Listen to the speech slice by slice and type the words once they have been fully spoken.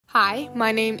Hi,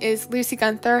 my name is Lucy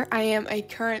Gunther. I am a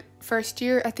current first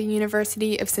year at the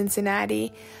University of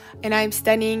Cincinnati, and I'm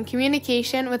studying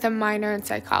communication with a minor in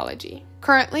psychology.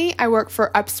 Currently, I work for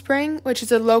Upspring, which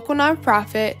is a local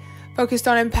nonprofit focused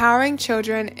on empowering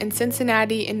children in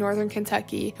Cincinnati and Northern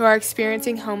Kentucky who are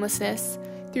experiencing homelessness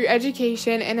through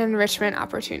education and enrichment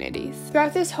opportunities.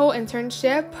 Throughout this whole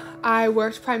internship, I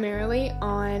worked primarily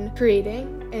on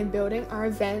creating and building our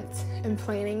event and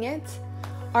planning it.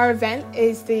 Our event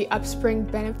is the Upspring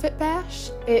Benefit Bash.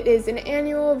 It is an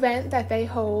annual event that they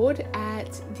hold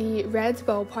at the Reds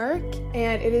Ballpark,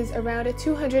 and it is around a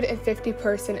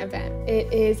 250-person event.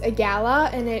 It is a gala,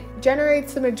 and it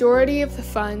generates the majority of the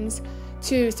funds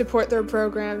to support their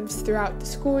programs throughout the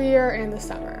school year and the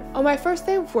summer. On my first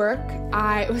day of work,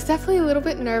 I was definitely a little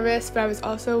bit nervous, but I was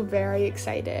also very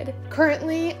excited.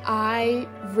 Currently, I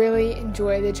really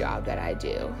enjoy the job that I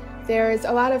do. There's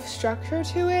a lot of structure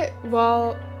to it,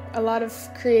 while a lot of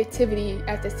creativity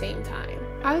at the same time.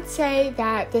 I would say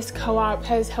that this co-op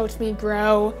has helped me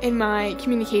grow in my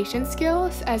communication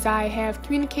skills as I have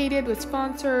communicated with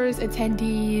sponsors,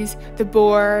 attendees, the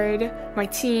board, my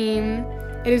team.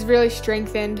 It has really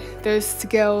strengthened those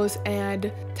skills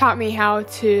and taught me how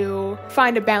to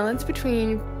find a balance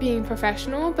between being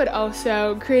professional but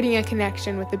also creating a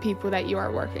connection with the people that you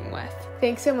are working with.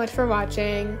 Thanks so much for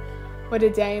watching What a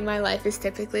Day in My Life is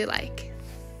Typically Like.